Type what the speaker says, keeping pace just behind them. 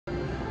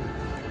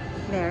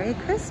Merry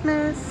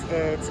Christmas!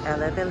 It's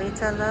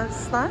Ellabellita Loves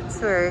Slots.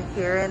 We're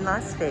here in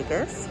Las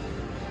Vegas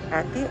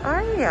at the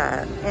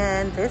Aria,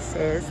 and this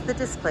is the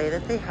display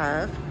that they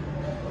have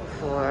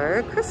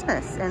for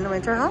Christmas and the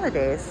winter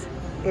holidays.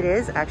 It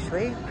is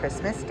actually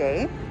Christmas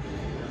Day,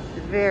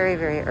 very,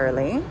 very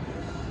early.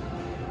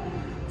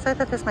 So I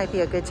thought this might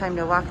be a good time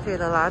to walk through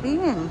the lobby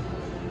and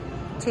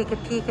take a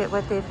peek at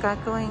what they've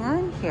got going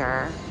on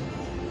here.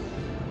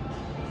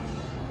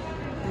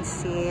 You can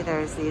see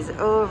there's these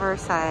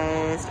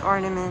oversized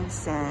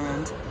ornaments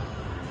and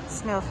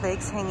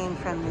snowflakes hanging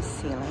from the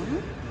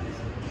ceiling.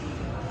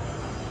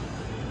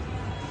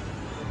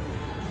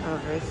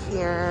 Over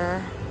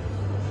here,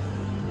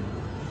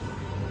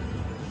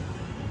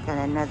 got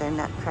another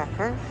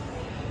nutcracker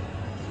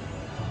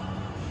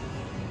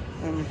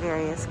in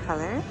various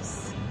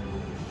colors.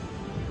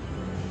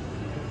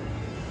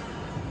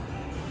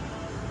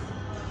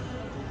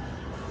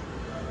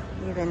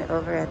 Even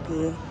over at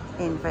the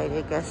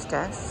invited guest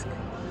desk,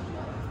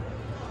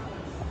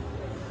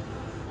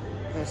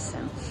 there's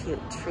some cute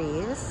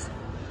trees.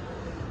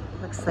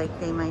 Looks like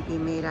they might be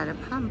made out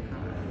of pom-poms.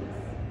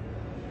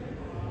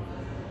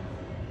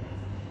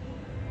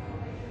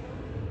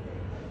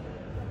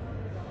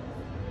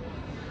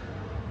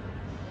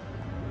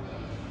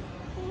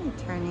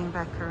 Okay, turning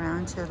back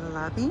around to the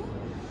lobby.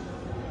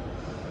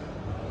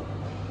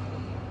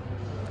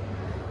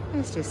 They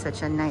just do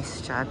such a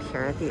nice job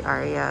here at the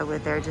Aria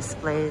with their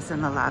displays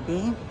in the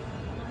lobby.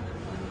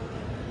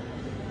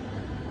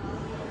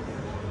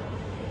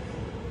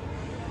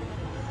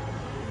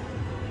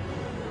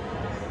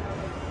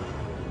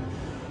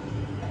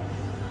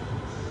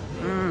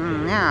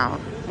 Now,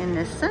 in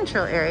the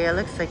central area,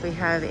 looks like we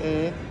have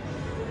a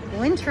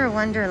winter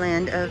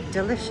wonderland of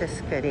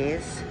delicious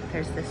goodies.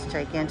 There's this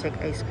gigantic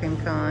ice cream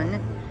cone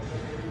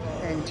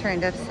and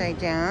turned upside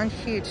down,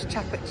 huge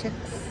chocolate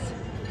chips.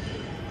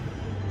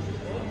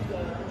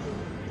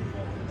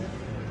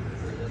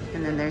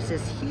 And then there's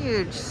this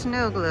huge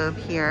snow globe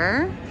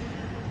here,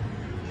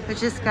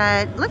 which has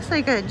got, looks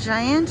like a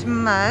giant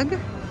mug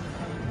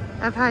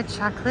of hot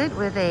chocolate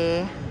with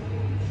a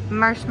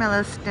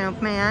marshmallow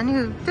snowman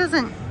who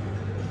doesn't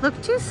look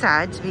too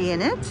sad to be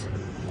in it.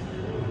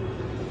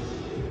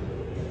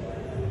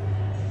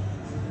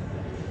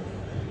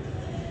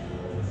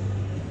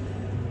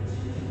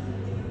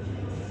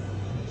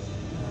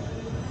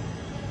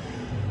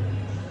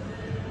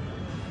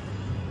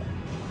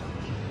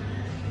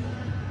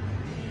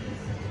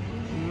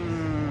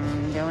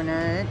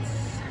 Donuts.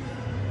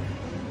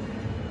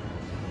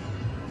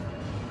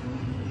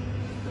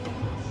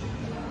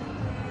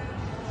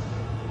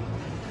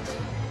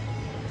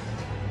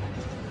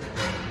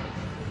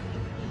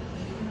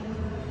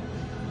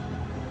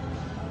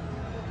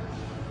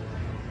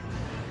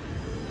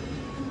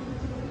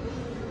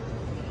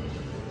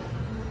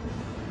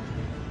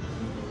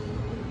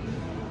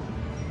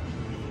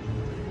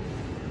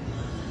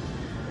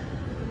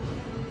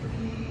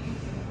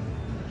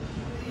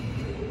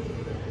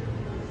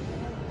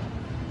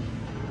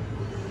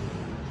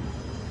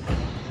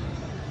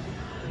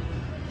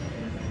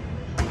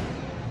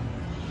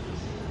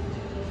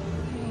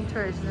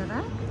 Towards the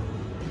back.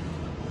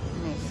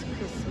 Nice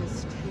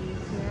Christmas tree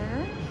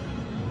here.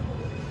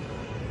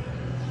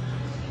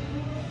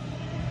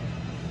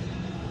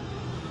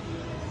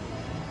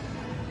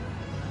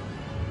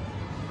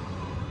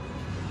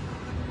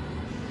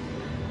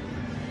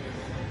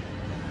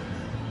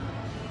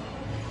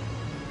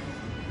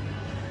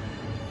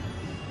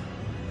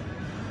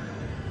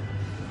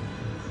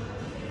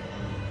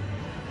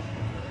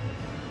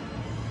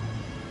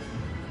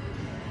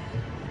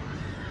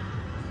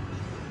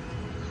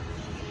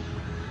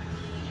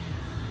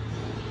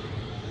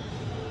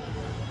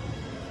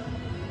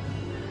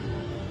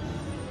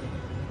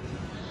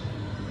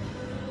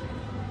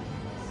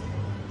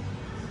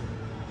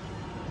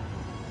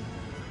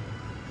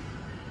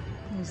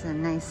 There's a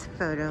nice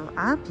photo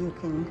op. You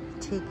can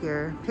take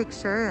your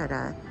picture at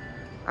a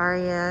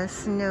Aria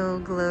snow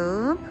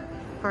globe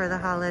for the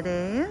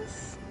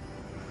holidays.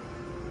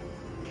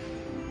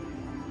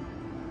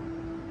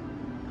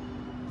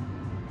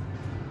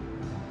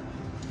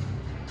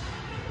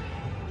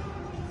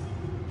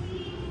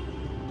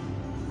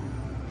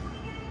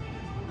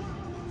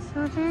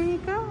 So there you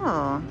go.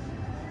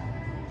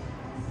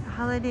 A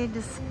holiday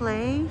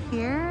display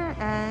here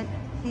at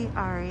the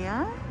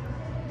Aria.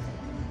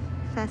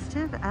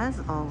 Festive as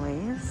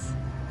always.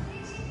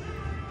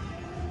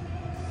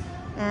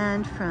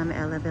 And from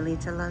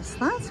Ellabellita Loves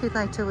Slots, we'd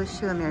like to wish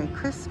you a Merry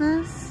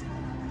Christmas,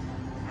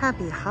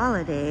 Happy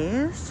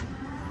Holidays.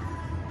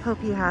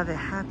 Hope you have a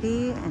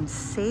happy and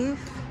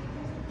safe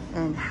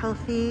and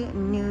healthy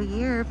new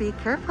year. Be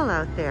careful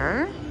out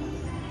there.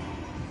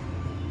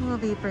 We'll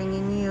be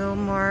bringing you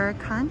more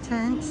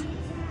content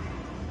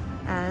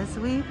as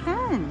we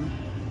can.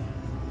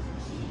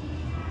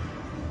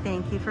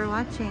 Thank you for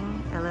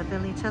watching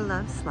Ellabellita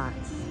Loves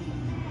Slots.